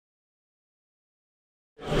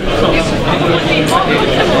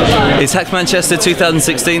It's Hacks Manchester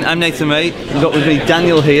 2016. I'm Nathan May. We've got with me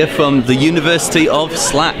Daniel here from the University of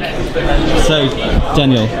Slack. So,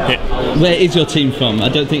 Daniel, where is your team from? I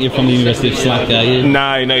don't think you're from the University of Slack, are you?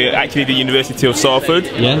 No, actually the University of Salford.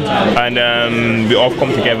 Yeah. And we all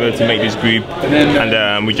come together to make this group,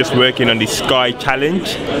 and we're just working on the Sky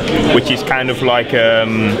Challenge, which is kind of like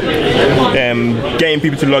getting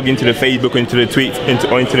people to log into the Facebook, into the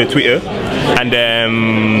Twitter, and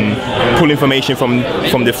pull information from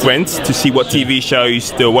the friends to see what TV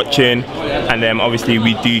shows they're watching, and obviously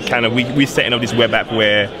we're setting up this web app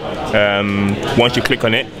where once you click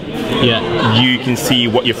on it, you can see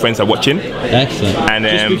what your friends are watching. Excellent. And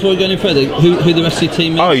just before we go any further, who the rest of your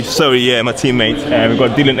team is? Oh, sorry, yeah, my teammate. We've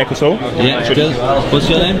got Dylan Ecosol. Yeah, good. What's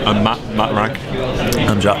your name? I'm Matt Rag.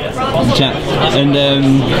 I'm Jack. Jack.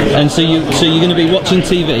 And so you're going to be watching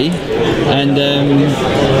TV, and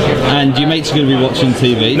your mates are going to be watching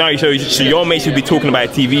TV. No, so your mates will be talking about a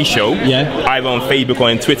TV show. Yeah. Either on Facebook or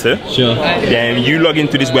on Twitter. Sure. Then you log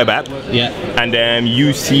into this web app. Yeah. And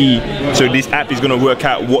you see. So this app is going to work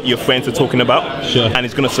out what your friends are talking about. Sure. And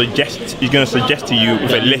it's going to suggest to you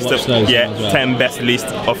with a list of 10 best list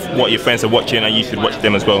of what your friends are watching, and you should watch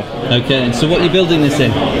them as well. Okay. And so what are you building this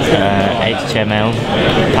in? HTML,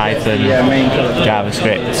 Python,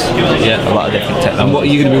 JavaScript, a lot of different technologies. And what are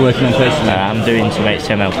you going to be working on personally? I'm doing some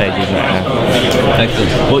HTML pages right now.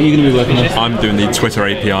 Excellent. What are you going to be working on? I'm doing the Twitter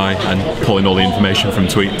API and pulling all the information from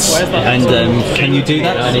tweets. And can you do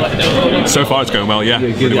that? So far it's going well, yeah.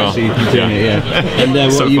 You're good really well. actually doing it, yeah. And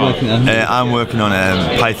what are you working on? I'm working on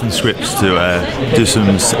Python scripts to do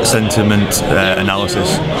some sentiment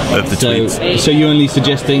analysis of the tweets. So you're only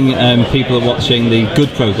suggesting people are watching the good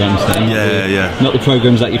programs then? Yeah. Not the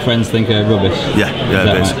programs that your friends think are rubbish? Yeah,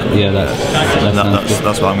 basically. Right? Yeah,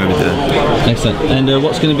 that's what I'm going to be doing. Excellent. And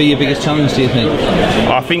what's going to be your biggest challenge, do you think?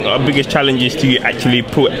 I think our biggest challenge is to actually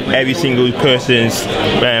put every single person's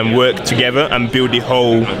work together and build the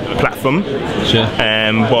whole platform. Sure.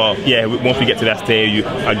 But yeah, once we get to that stage,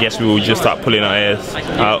 I guess we will just start pulling our hairs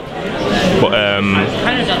out. But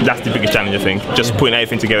that's the biggest challenge, I think. Just putting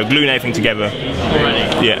everything together, gluing everything together.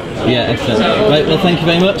 Yeah. Yeah, excellent. Right, well, thank you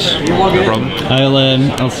very much. No problem.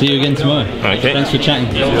 I'll see you again tomorrow. Okay. Thanks for chatting.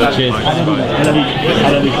 Cheers.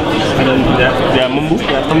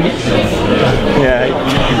 Yeah.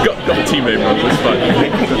 You've got the teammate, bro.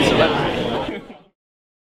 It's fine.